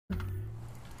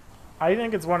I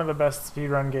think it's one of the best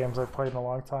speedrun games I've played in a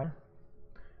long time.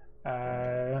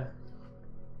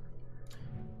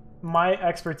 My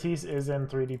expertise is in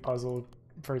 3D puzzle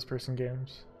first-person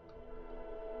games.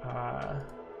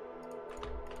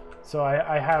 So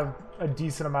I have a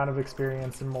decent amount of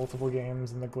experience in multiple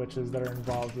games and the glitches that are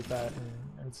involved with that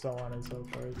and so on and so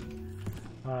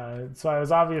forth. So I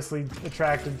was obviously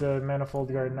attracted to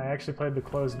Manifold Garden. I actually played the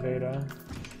closed beta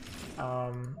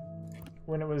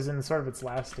when it was in sort of its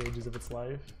last stages of its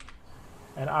life.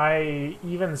 And I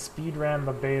even speedran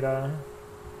the beta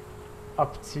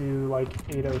up to like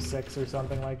 806 or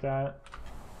something like that.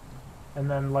 And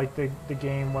then like the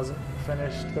game wasn't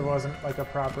finished. There wasn't like a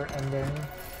proper ending.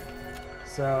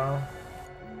 So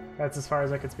that's as far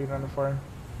as I could speedrun it for.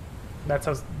 That's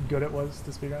how good it was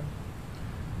to speedrun.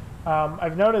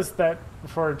 I've noticed that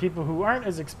for people who aren't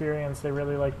as experienced, they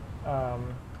really like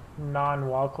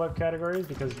non-wall clip categories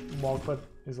because wall clip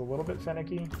is a little bit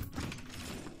finicky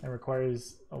and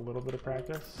requires a little bit of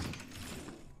practice.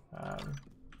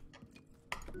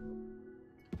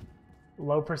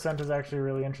 Low percent is actually a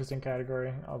really interesting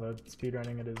category, although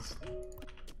speedrunning it is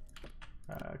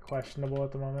questionable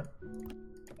at the moment.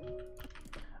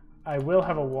 I will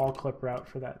have a wall clip route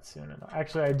for that soon.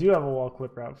 Actually, I do have a wall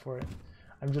clip route for it.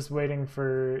 I'm just waiting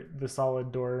for the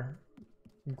solid door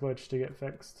glitch to get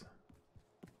fixed.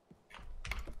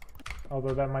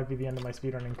 Although that might be the end of my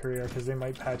speedrunning career because they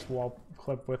might patch wall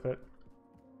clip with it.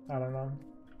 I don't know.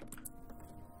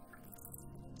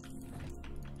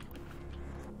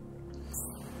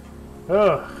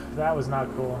 Ugh, that was not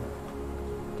cool.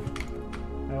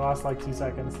 I lost like 2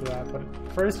 seconds to that, but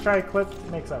first try clip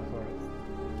makes up for it.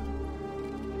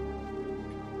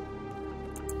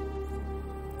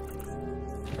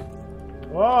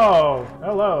 Whoa!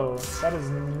 Hello! That is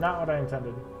not what I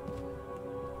intended.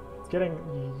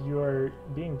 You're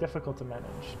being difficult to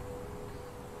manage.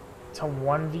 To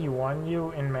 1v1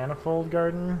 you in Manifold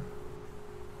Garden?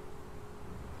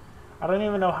 I don't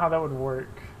even know how that would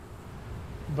work,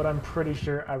 but I'm pretty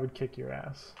sure I would kick your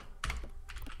ass.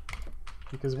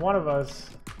 Because one of us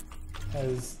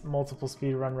has multiple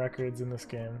speedrun records in this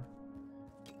game,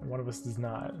 and one of us does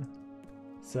not.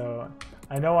 So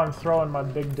I know I'm throwing my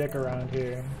big dick around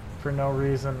here for no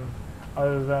reason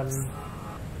other than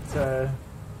to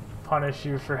punish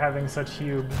you for having such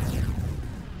hube.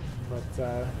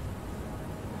 But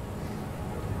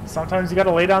sometimes you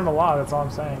gotta lay down the law, that's all I'm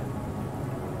saying.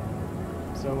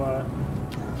 So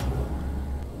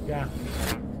yeah.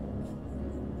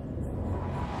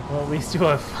 Well, at least you'll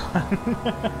have fun.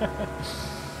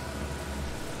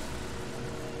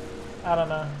 I don't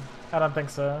know. I don't think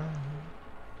so.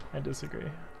 I disagree.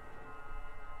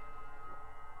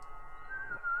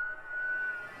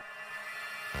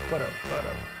 What up, what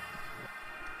up?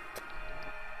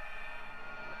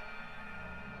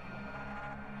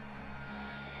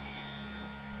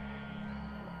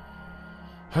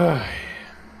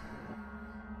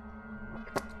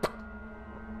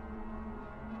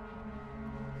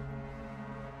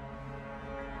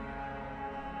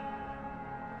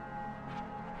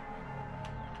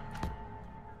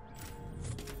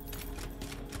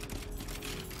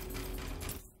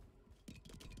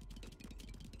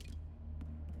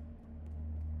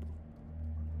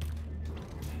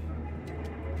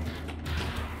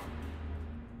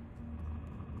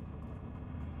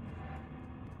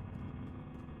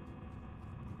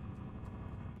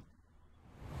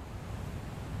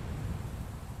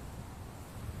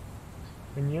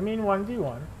 When you mean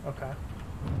 1v1, okay.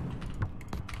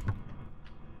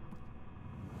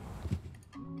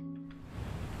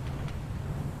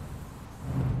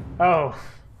 Oh.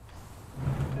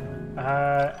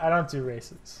 I don't do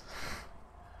races.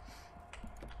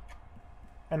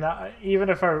 And even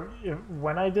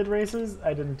when I did races,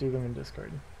 I didn't do them in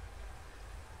Discord.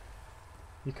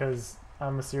 Because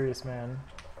I'm a serious man.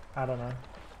 I don't know.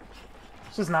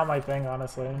 It's just not my thing,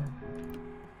 honestly.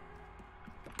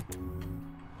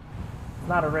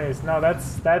 Not a race. No, that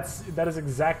is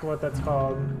exactly what that's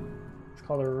called. It's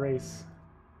called a race.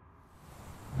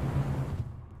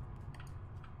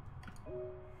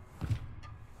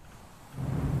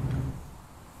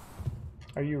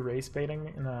 Are you race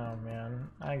baiting? No, man.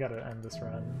 I gotta end this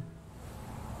run.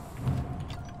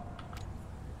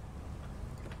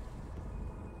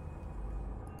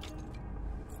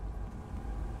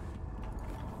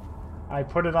 I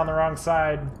put it on the wrong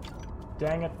side.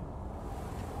 Dang it.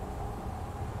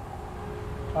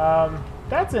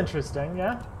 That's interesting,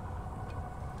 yeah.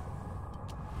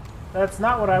 That's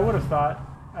not what I would have thought.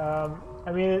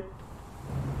 I mean,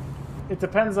 it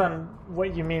depends on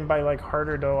what you mean by, like,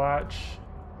 harder to watch.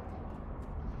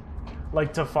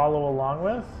 Like, to follow along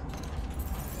with.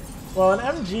 Well, in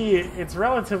MG, it's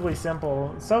relatively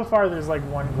simple. So far, there's like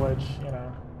one glitch, you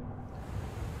know.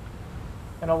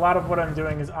 And a lot of what I'm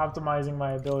doing is optimizing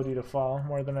my ability to fall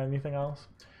more than anything else.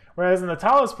 Whereas in the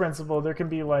Talos Principle, there can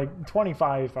be like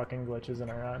 25 fucking glitches in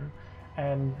a run.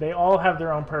 And they all have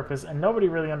their own purpose, and nobody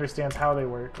really understands how they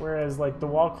work. Whereas like the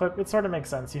wall clip, it sort of makes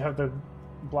sense. You have the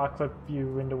block clip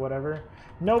view into whatever.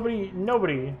 Nobody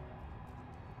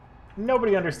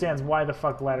understands why the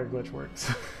fuck ladder glitch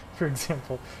works, for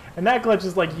example. And that glitch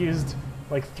is like used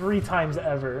like 3 times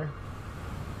ever.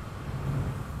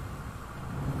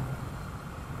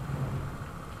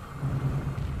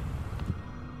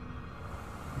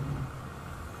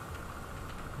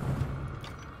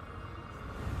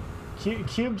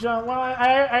 Cube jump. Well,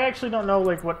 I actually don't know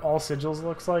like what all sigils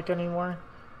looks like anymore.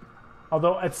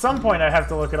 Although at some point I have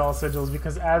to look at all sigils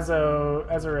because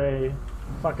Azure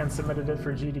fucking submitted it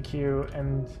for GDQ,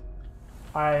 and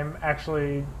I'm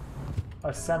actually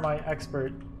a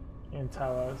semi-expert in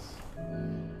Talos.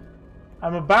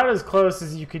 I'm about as close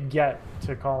as you could get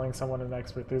to calling someone an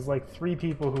expert. There's like 3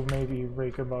 people who maybe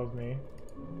rank above me.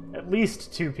 At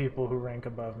least 2 people who rank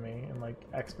above me in like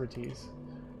expertise.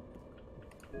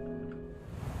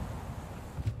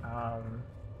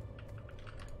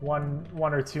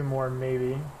 One or 2 more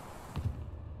maybe.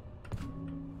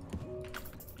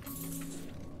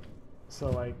 So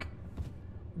like,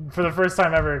 for the first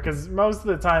time ever, because most of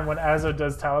the time when Azo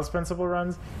does Talos Principle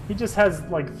runs, he just has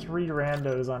like 3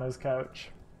 randos on his couch.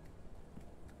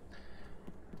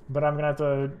 But I'm gonna have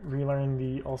to relearn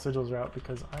the all sigils route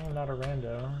because I am not a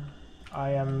rando.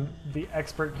 I am the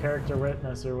expert character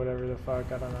witness or whatever the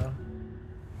fuck, I don't know.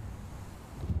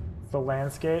 The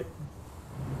landscape.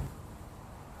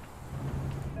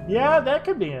 Yeah, that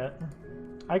could be it.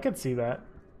 I could see that.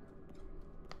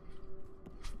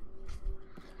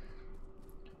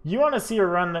 You want to see a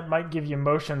run that might give you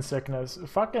motion sickness?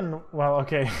 Fucking, well,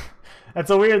 okay. That's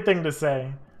a weird thing to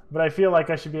say, but I feel like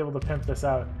I should be able to pimp this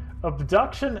out.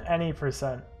 Abduction, any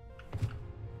percent.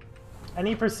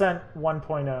 Any percent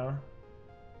 1.0.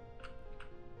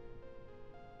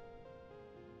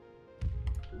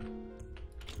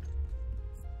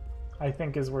 I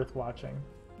think is worth watching.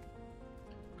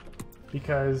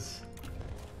 Because,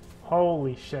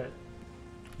 holy shit,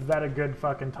 is that a good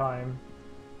fucking time.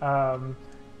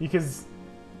 Because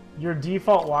your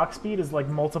default walk speed is like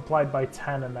multiplied by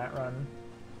 10 in that run.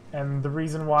 And the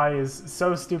reason why is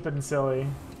so stupid and silly.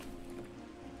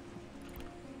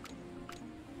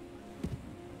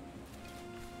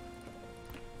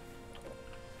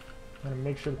 I'm gonna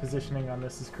make sure the positioning on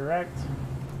this is correct.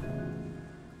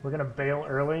 We're gonna bail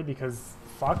early because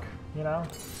fuck, you know?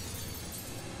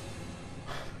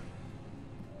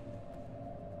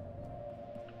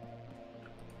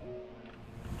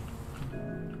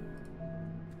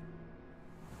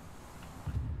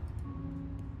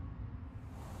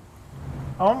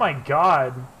 Oh my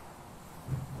god.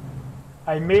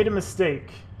 I made a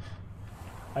mistake.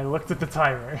 I looked at the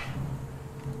timer.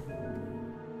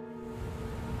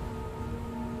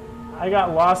 I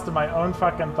got lost in my own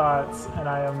fucking thoughts, and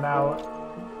I am now...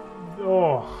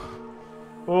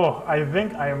 Oh, I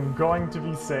think I am going to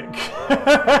be sick.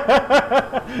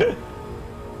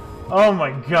 Oh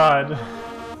my god.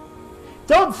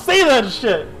 Don't say that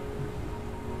shit!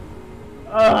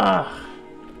 Ugh.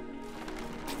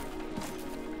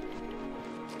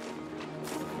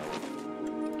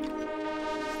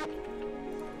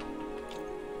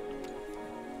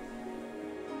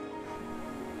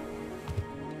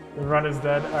 The run is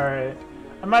dead? Alright.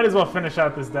 I might as well finish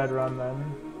out this dead run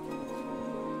then.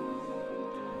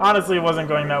 Honestly, it wasn't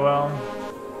going that well.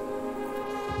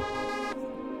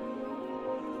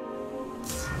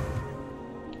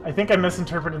 I think I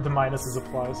misinterpreted the minus as a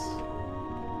plus.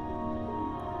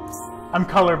 I'm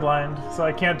colorblind, so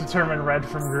I can't determine red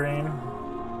from green.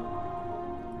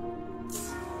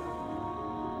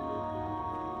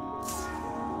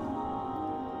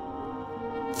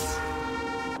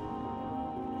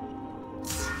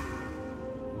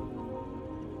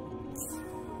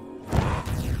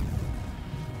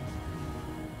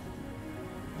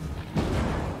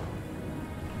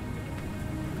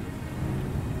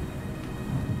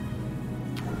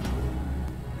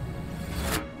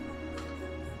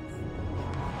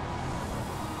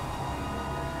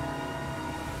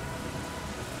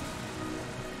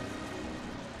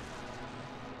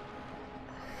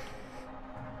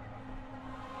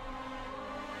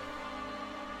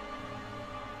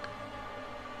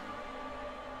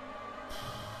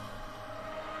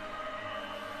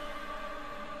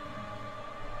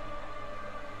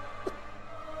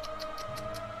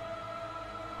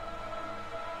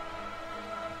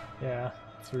 Yeah,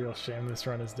 it's a real shame this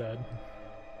run is dead.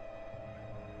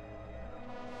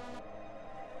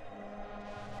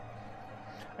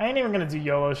 I ain't even gonna do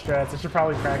YOLO strats. I should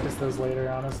probably practice those later,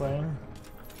 honestly.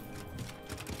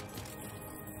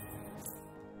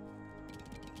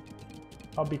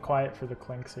 I'll be quiet for the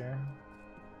clinks here.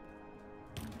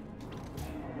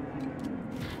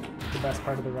 The best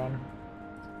part of the run.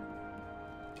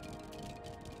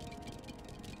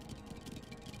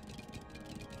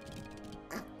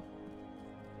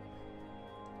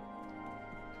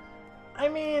 I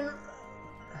mean,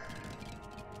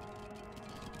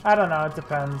 I don't know, it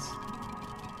depends.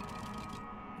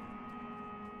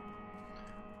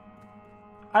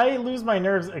 I lose my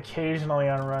nerves occasionally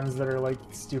on runs that are like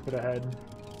stupid ahead.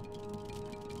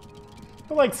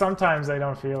 But like sometimes I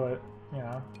don't feel it, you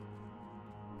know.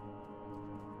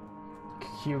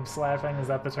 Cube slapping, is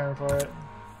that the term for it?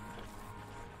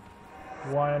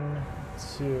 1,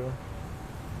 2.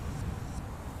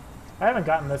 I haven't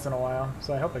gotten this in a while,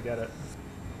 so I hope I get it.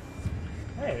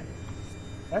 Hey,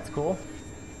 that's cool.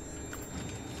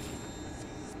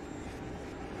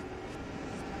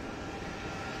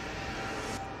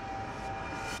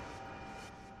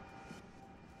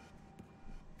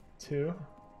 Two.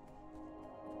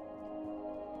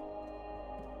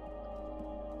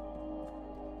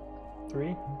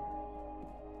 Three.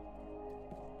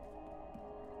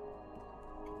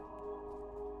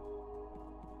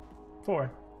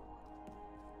 Four.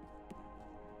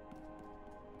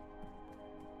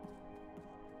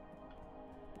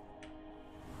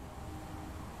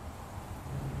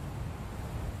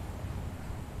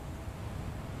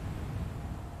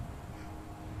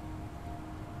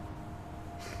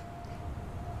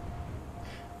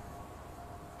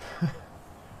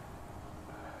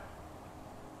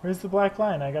 Where's the black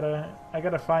line? I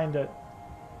gotta find it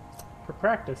for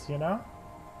practice, you know?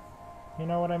 You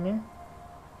know what I mean?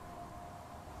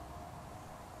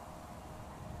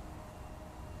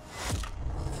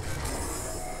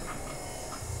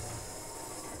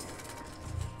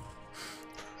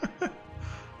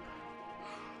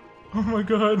 Oh my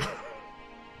god.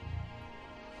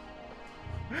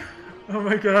 Oh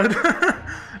my god.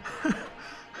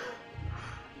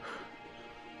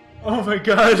 Oh my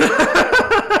god.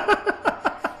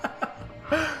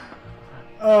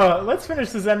 Let's finish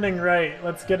this ending right.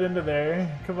 Let's get into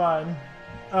there. Come on.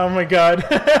 Oh my god.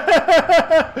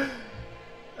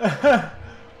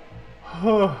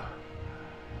 Oh.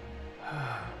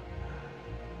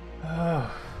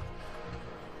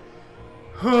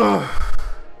 Oh.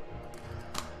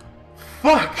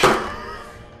 Fuck.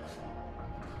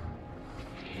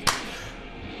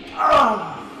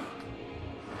 Oh.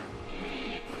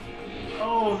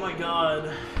 Oh my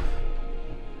god.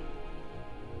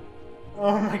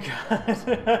 Oh my god.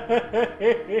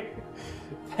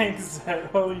 Thanks, Zed.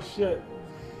 Holy shit.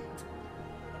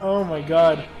 Oh my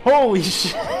god. Holy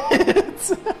shit.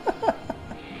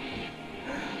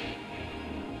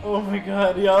 Oh my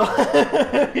god, y'all.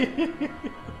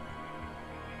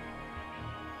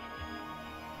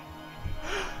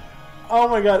 Oh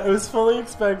my god, I was fully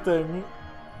expecting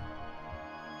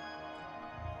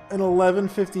an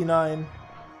 11:59.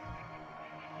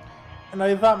 And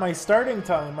I thought my starting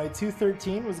time, my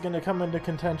 2:13, was going to come into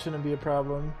contention and be a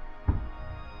problem.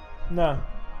 No.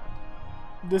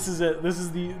 This is it. This is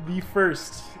the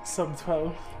first sub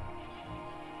 12.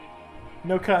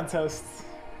 No contest.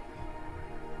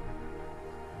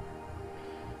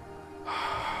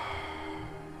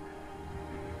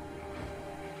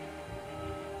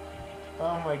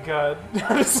 Oh my god.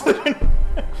 That's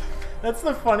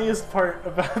the funniest part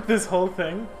about this whole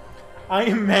thing.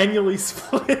 I manually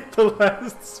split the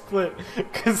last split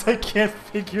because I can't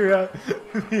figure out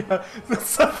the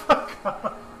fuck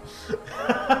off.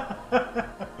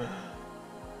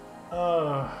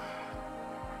 Oh.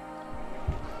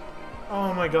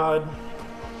 Oh my god.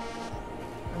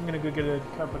 I'm gonna go get a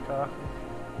cup of coffee.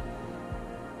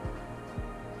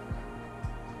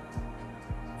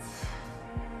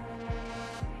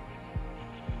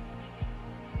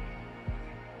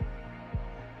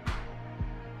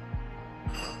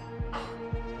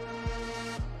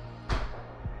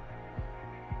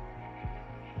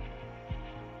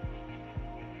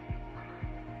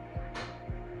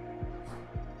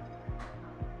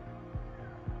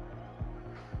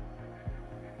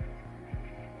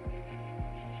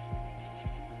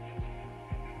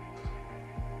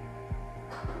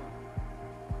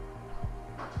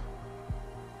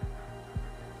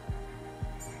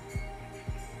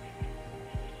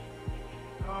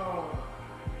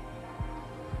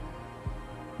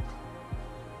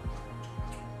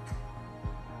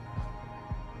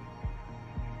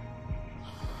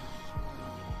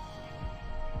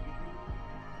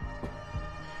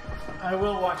 I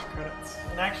will watch credits,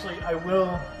 and actually I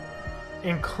will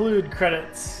include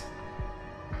credits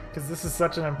because this is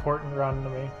such an important run to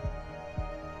me.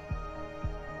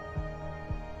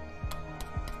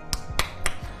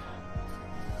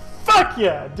 Fuck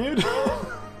yeah, dude!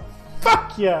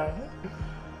 Fuck yeah!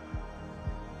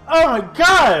 Oh my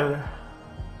god!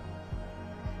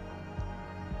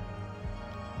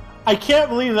 I can't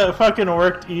believe that fucking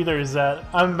worked either, Zet.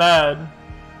 I'm mad.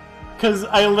 Cause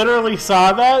I literally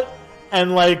saw that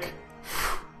and like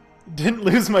didn't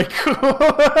lose my cool.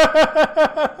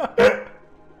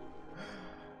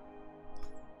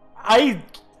 I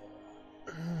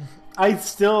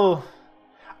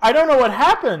don't know what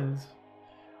happened.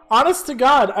 Honest to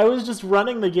God, I was just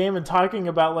running the game and talking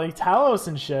about like Talos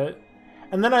and shit.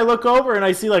 And then I look over and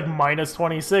I see like minus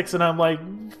 26 and I'm like,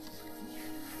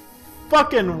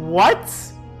 fucking what?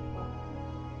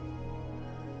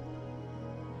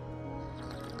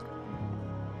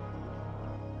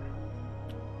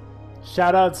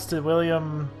 Shoutouts to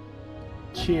William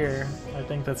Cheer. I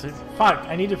think that's it. Fuck,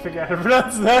 I need to figure out how to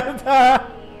pronounce that.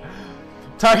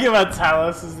 Talking about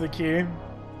Talos is the key.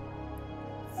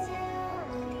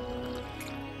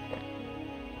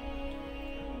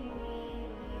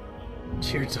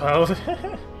 Cheer 12.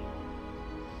 Yeah,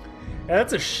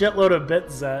 that's a shitload of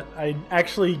bits, Zet. I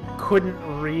actually couldn't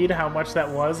read how much that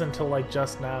was until like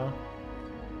just now.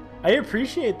 I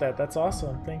appreciate that. That's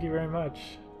awesome. Thank you very much.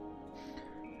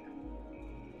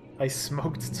 I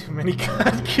smoked too many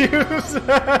god cubes.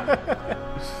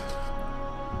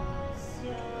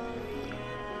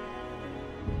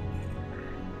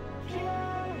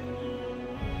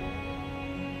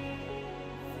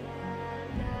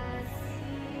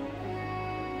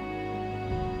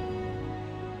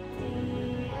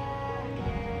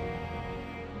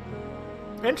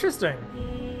 Interesting.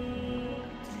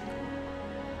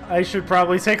 I should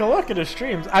probably take a look at his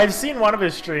streams. I've seen one of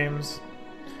his streams,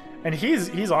 and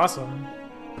he's awesome.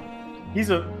 He's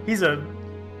an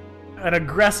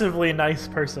aggressively nice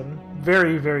person.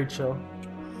 Very, very chill.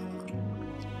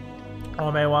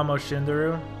 Ome Wamo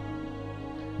Shindaru.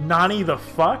 Nani the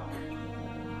fuck?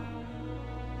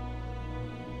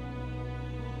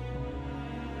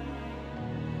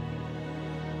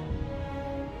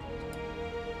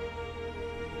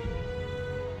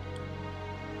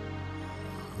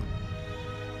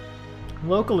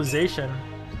 Localization.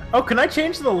 Oh, can I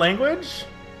change the language?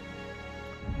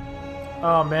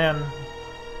 Oh man.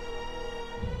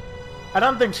 I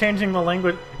don't think changing the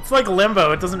language... It's like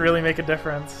Limbo, it doesn't really make a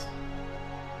difference.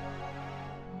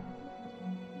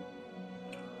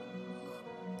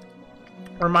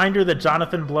 Reminder that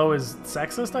Jonathan Blow is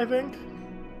sexist, I think?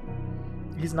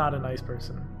 He's not a nice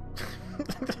person.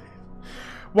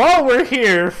 While we're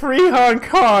here, free Hong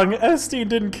Kong! Esti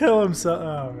didn't kill himself.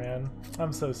 Oh man.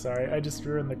 I'm so sorry. I just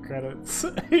ruined the credits.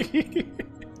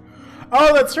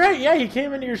 Oh, that's right. Yeah, he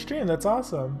came into your stream. That's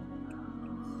awesome.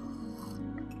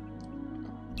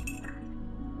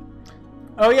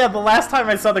 Oh yeah, the last time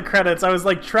I saw the credits, I was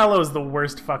like, Trello's the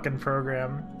worst fucking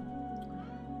program.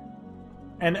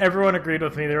 And everyone agreed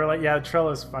with me. They were like, yeah,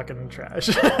 Trello's fucking trash.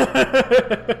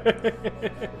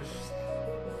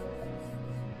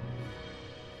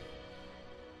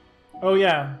 Oh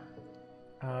yeah.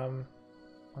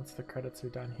 Once the credits are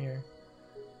done here.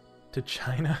 To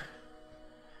China.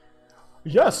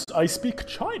 Yes, I speak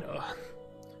China.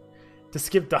 To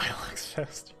skip dialogues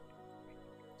fest.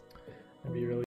 That'd be really